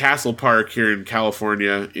Castle Park here in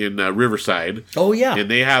California in Riverside. Oh, yeah.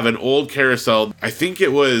 And they have an old carousel. I think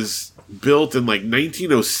it was built in like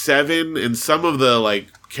 1907, and some of the like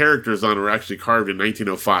characters on it were actually carved in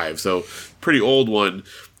 1905. So pretty old one.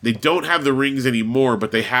 They don't have the rings anymore,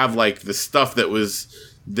 but they have like the stuff that was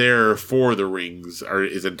there for the rings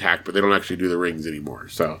is intact, but they don't actually do the rings anymore.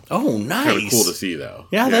 So, oh, nice. Kind of cool to see, though.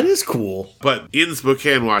 Yeah, that is cool. But in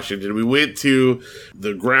Spokane, Washington, we went to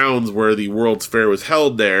the grounds where the World's Fair was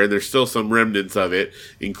held there, and there's still some remnants of it,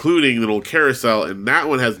 including an old carousel, and that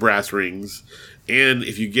one has brass rings. And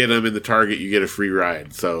if you get them in the Target, you get a free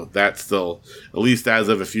ride. So that still, at least as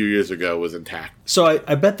of a few years ago, was intact. So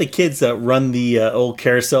I bet the kids that run the old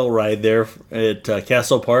carousel ride there at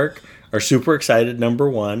Castle Park are super excited, number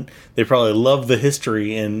one. They probably love the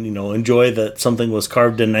history and, enjoy that something was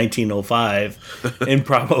carved in 1905. And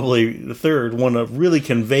probably the third, want to really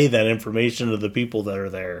convey that information to the people that are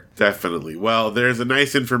there. Definitely. Well, there's a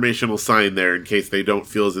nice informational sign there in case they don't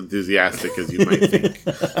feel as enthusiastic as you might think.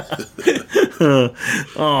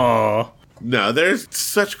 Aww. No, there's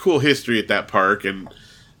such cool history at that park. And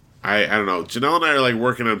I don't know. Janelle and I are like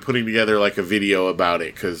working on putting together like a video about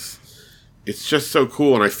it because it's just so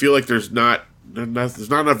cool, and I feel like there's not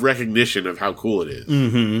enough recognition of how cool it is.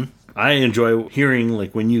 Mm-hmm. I enjoy hearing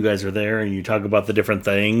like when you guys are there and you talk about the different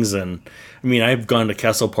things. And I mean, I've gone to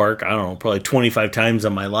Castle Park, I don't know, probably 25 times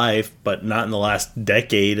in my life, but not in the last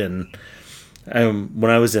decade. And when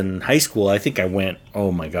I was in high school, I think I went,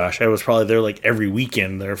 oh my gosh, I was probably there like every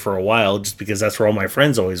weekend there for a while just because that's where all my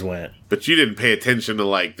friends always went. But you didn't pay attention to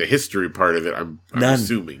like the history part of it, I'm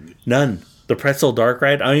assuming. None. The pretzel dark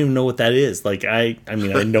ride, I don't even know what that is. Like, I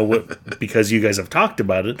mean, I know what, because you guys have talked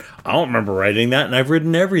about it. I don't remember riding that, and I've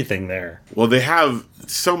ridden everything there. Well, they have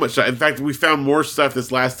so much. In fact, we found more stuff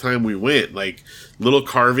this last time we went, like little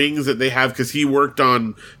carvings that they have, because he worked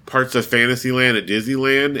on parts of Fantasyland at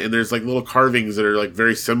Disneyland, and there's like little carvings that are like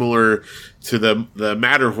very similar to the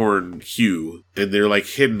Matterhorn hue, and they're like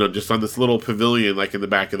hidden just on this little pavilion like in the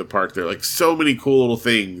back of the park. They're like so many cool little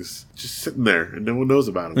things just sitting there, and no one knows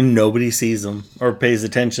about them. And nobody sees them or pays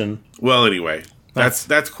attention. Well, anyway,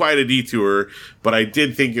 that's quite a detour, but I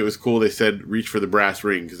did think it was cool they said reach for the brass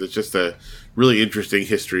ring, because it's just a really interesting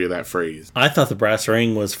history of that phrase. I thought the brass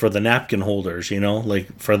ring was for the napkin holders,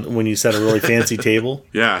 like for when you set a really fancy table.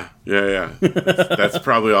 Yeah. That's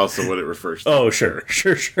probably also what it refers to. Oh, sure.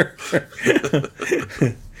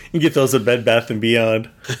 You get those at Bed Bath & Beyond.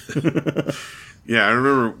 Yeah, I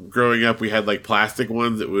remember growing up, we had like plastic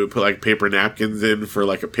ones that we would put like paper napkins in for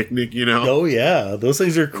like a picnic, Oh, yeah. Those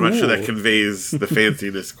things are cool. I'm not sure that conveys the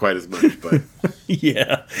fanciness quite as much, but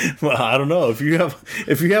yeah. Well, I don't know. If you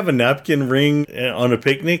have a napkin ring on a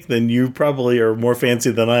picnic, then you probably are more fancy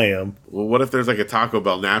than I am. Well, what if there's like a Taco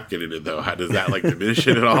Bell napkin in it, though? How does that like diminish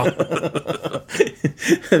it at all?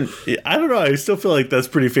 I don't know. I still feel like that's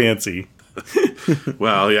pretty fancy.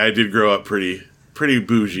 Well, yeah, I did grow up pretty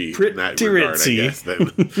bougie in that regard, I guess.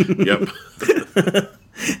 Then. Yep.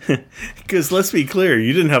 Because let's be clear,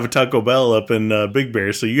 you didn't have a Taco Bell up in Big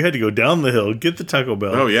Bear, so you had to go down the hill, get the Taco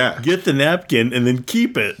Bell. Oh, yeah. Get the napkin, and then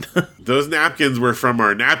keep it. Those napkins were from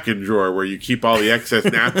our napkin drawer, where you keep all the excess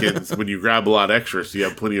napkins when you grab a lot extra, so you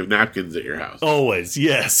have plenty of napkins at your house. Always,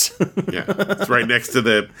 yes. Yeah. It's right next to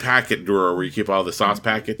the packet drawer where you keep all the sauce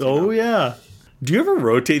packets. Oh, yeah. Do you ever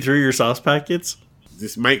rotate through your sauce packets?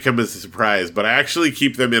 This might come as a surprise, but I actually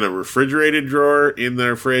keep them in a refrigerated drawer in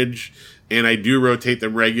their fridge, and I do rotate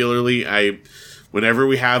them regularly. Whenever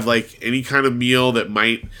we have like any kind of meal that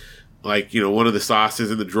might like, one of the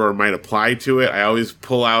sauces in the drawer might apply to it, I always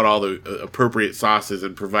pull out all the appropriate sauces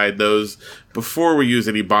and provide those before we use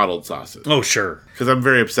any bottled sauces. Oh, sure. Because I'm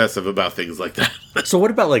very obsessive about things like that. So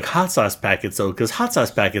what about like hot sauce packets, though? Because hot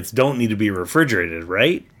sauce packets don't need to be refrigerated,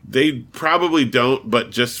 right? They probably don't, but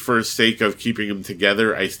just for sake of keeping them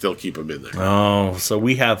together, I still keep them in there. Oh, so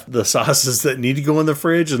we have the sauces that need to go in the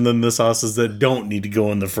fridge and then the sauces that don't need to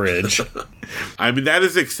go in the fridge. I mean, that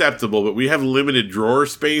is acceptable, but we have limited drawer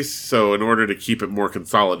space, so in order to keep it more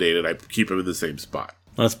consolidated, I keep them in the same spot.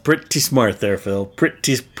 That's pretty smart there, Phil.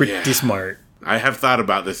 Pretty smart. I have thought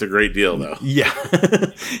about this a great deal, though. Yeah.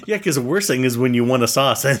 Yeah, because the worst thing is when you want a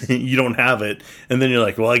sauce and you don't have it, and then you're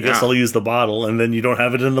like, well, I guess I'll use the bottle, and then you don't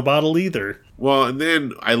have it in the bottle either. Well, and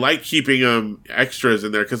then I like keeping extras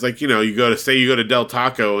in there, because, like, you go to Del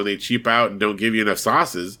Taco and they cheap out and don't give you enough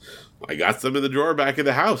sauces. I got some in the drawer back in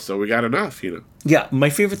the house, so we got enough, Yeah,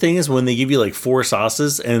 my favorite thing is when they give you, like, 4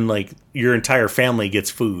 sauces and, like, your entire family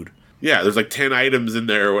gets food. Yeah, there's like 10 items in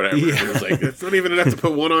there or whatever. Yeah. And it's like, that's not even enough to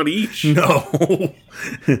put one on each. No.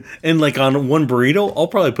 And like on one burrito, I'll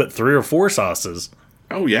probably put 3 or 4 sauces.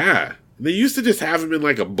 Oh, yeah. They used to just have them in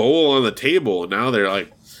like a bowl on the table, and now they're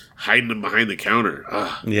like hiding them behind the counter.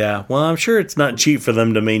 Ugh. Yeah, well, I'm sure it's not cheap for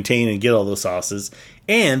them to maintain and get all those sauces.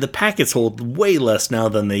 And the packets hold way less now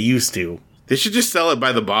than they used to. They should just sell it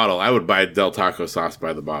by the bottle. I would buy Del Taco sauce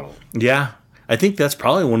by the bottle. Yeah. I think that's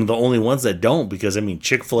probably one of the only ones that don't, because, I mean,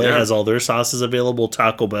 Chick-fil-A has all their sauces available,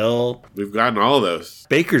 Taco Bell. We've gotten all of those.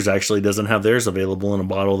 Baker's actually doesn't have theirs available in a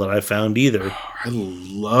bottle that I found either. Oh, I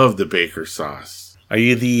love the Baker sauce. Are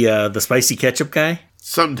you the spicy ketchup guy?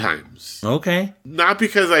 Sometimes. Okay. Not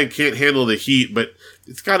because I can't handle the heat, but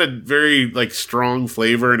it's got a very like strong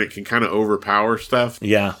flavor and it can kind of overpower stuff.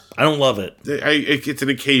 Yeah, I don't love it. It's an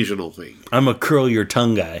occasional thing. I'm a curl your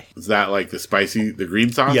tongue guy. Is that like the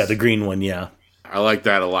green sauce? Yeah, the green one, yeah. I like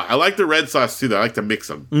that a lot. I like the red sauce too, though. I like to mix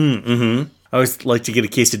them. Mm-hmm. I always like to get a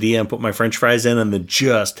quesadilla and put my French fries in and then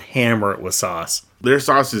just hammer it with sauce. Their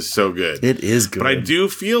sauce is so good. It is good. But I do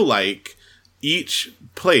feel like each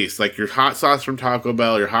place, like your hot sauce from Taco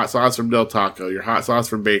Bell, your hot sauce from Del Taco, your hot sauce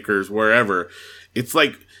from Baker's, wherever, it's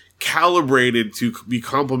like calibrated to be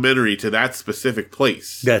complementary to that specific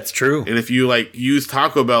place. That's true. And if you like use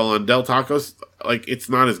Taco Bell on Del Tacos, like it's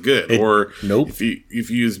not as good. Nope. If you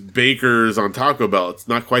use Baker's on Taco Bell, it's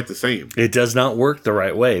not quite the same. It does not work the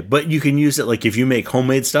right way. But you can use it like if you make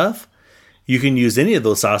homemade stuff, you can use any of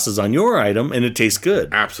those sauces on your item and it tastes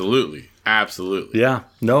good. Absolutely. Yeah.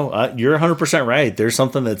 No, you're 100% right. There's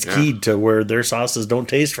something that's keyed to where their sauces don't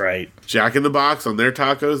taste right. Jack in the Box on their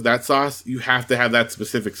tacos, that sauce, you have to have that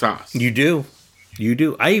specific sauce. You do.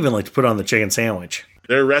 I even like to put on the chicken sandwich.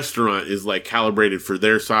 Their restaurant is like calibrated for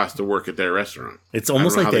their sauce to work at their restaurant. It's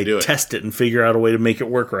almost like they test it and figure out a way to make it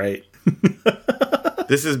work right.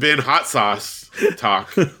 This has been Hot Sauce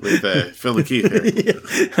Talk with Phil and Keith here.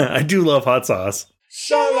 I do love hot sauce.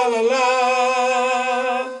 Sha-la-la-la.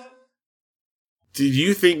 Did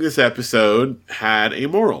you think this episode had a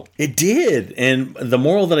moral? It did. And the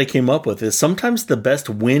moral that I came up with is sometimes the best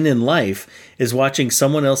win in life is watching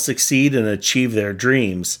someone else succeed and achieve their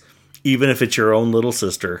dreams, even if it's your own little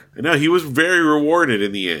sister. I know, he was very rewarded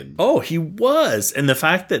in the end. Oh, he was. And the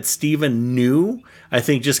fact that Steven knew, I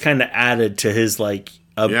think just kind of added to his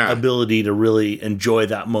ability to really enjoy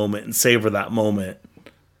that moment and savor that moment.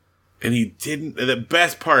 And he didn't. The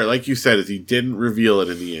best part, like you said, is he didn't reveal it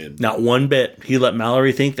in the end. Not one bit. He let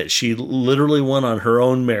Mallory think that she literally won on her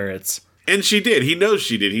own merits. And she did. He knows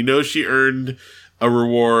she did. He knows she earned a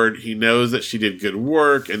reward. He knows that she did good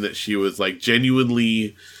work and that she was like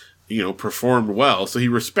genuinely, performed well. So he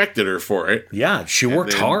respected her for it. Yeah, she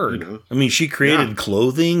worked hard. I mean, she created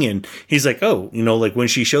clothing, and he's like, oh, like when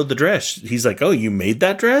she showed the dress, he's like, oh, you made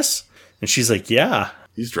that dress? And she's like, yeah.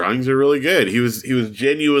 These drawings are really good. He was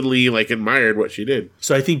genuinely admired what she did.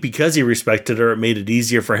 So I think because he respected her, it made it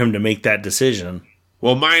easier for him to make that decision.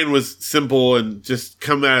 Well, mine was simple and just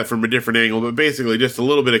come at it from a different angle, but basically just a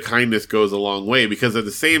little bit of kindness goes a long way, because at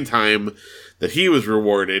the same time that he was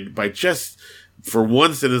rewarded by just for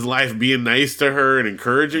once in his life being nice to her and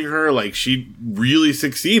encouraging her, she really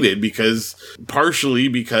succeeded partially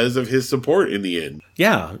because of his support in the end.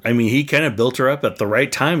 Yeah. I mean, he kind of built her up at the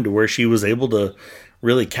right time to where she was able to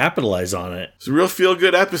really capitalize on it. It's a real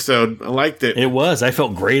feel-good episode. I liked it. It was. I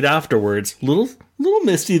felt great afterwards. Little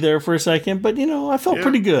misty there for a second, but, I felt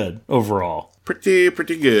pretty good overall. Pretty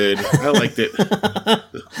good. I liked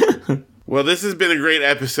it. Well, this has been a great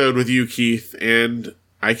episode with you, Keith, and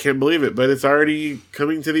I can't believe it, but it's already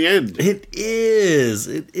coming to the end. It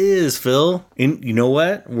is, Phil. And you know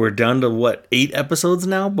what? We're down to, 8 episodes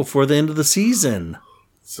now before the end of the season.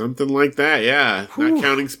 Something like that, yeah. Whew. Not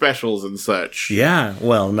counting specials and such. Yeah,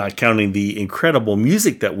 well, not counting the incredible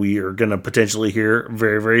music that we are going to potentially hear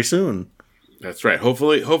very, very soon. That's right.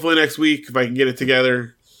 Hopefully next week, if I can get it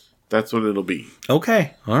together, that's when it'll be.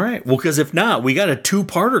 Okay, all right. Well, because if not, we got a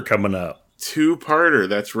 2-parter coming up. 2-parter,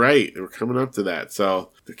 that's right. We're coming up to that,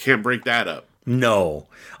 so I can't break that up. No.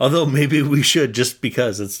 Although maybe we should, just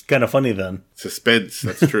because it's kind of funny then. Suspense,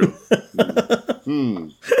 that's true.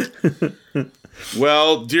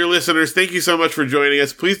 Well, dear listeners, thank you so much for joining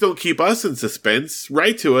us. Please don't keep us in suspense.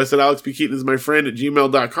 Write to us at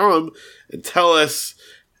alexbkeatonismyfriend@gmail.com and tell us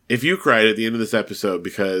if you cried at the end of this episode,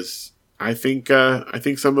 because I think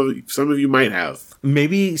some of you might have.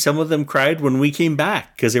 Maybe some of them cried when we came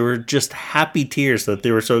back because they were just happy tears that they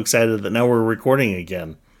were so excited that now we're recording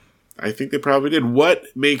again. I think they probably did. What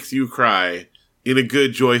makes you cry in a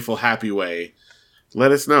good, joyful, happy way?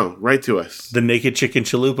 Let us know. Write to us. The naked chicken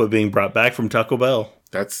chalupa being brought back from Taco Bell.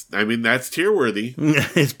 That's tear-worthy.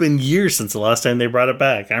 It's been years since the last time they brought it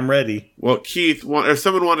back. I'm ready. Well, Keith, if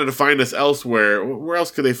someone wanted to find us elsewhere, where else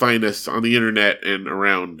could they find us on the internet and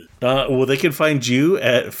around? Well, they can find you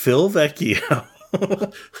at Phil Vecchio.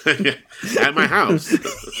 At my house.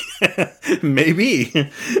 Maybe.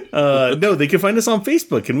 No, they can find us on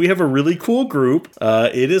Facebook, and we have a really cool group.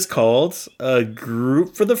 It is called a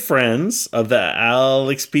Group for the Friends of the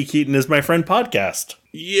Alex P. Keaton is My Friend podcast.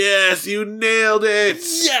 Yes, you nailed it.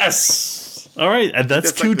 Yes. All right,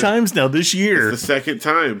 that's 2 times now this year. It's the second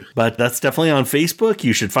time. But that's definitely on Facebook.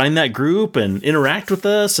 You should find that group and interact with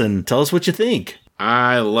us and tell us what you think.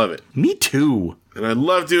 I love it. Me too. And I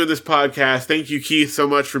love doing this podcast. Thank you, Keith, so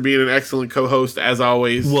much for being an excellent co-host, as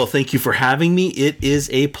always. Well, thank you for having me. It is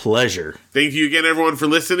a pleasure. Thank you again, everyone, for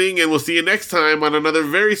listening, and we'll see you next time on another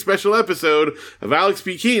very special episode of Alex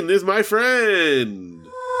P. Keaton is My Friend.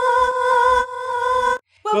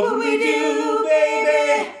 What would we do,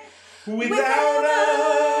 baby, without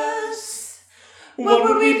us? What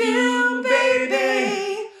would we do,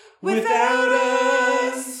 baby, without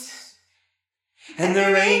us? And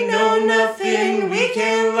there ain't no nothing we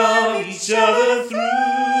can love each other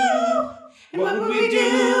through. And what would we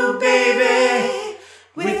do, baby,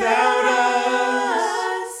 without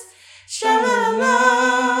us? Sha-la-la.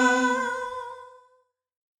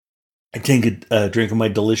 I take a drink of my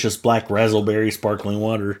delicious black razzleberry sparkling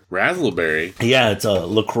water. Razzleberry? Yeah, it's a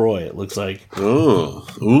LaCroix, it looks like. Oh,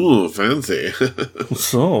 ooh, fancy.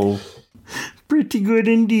 So, pretty good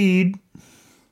indeed.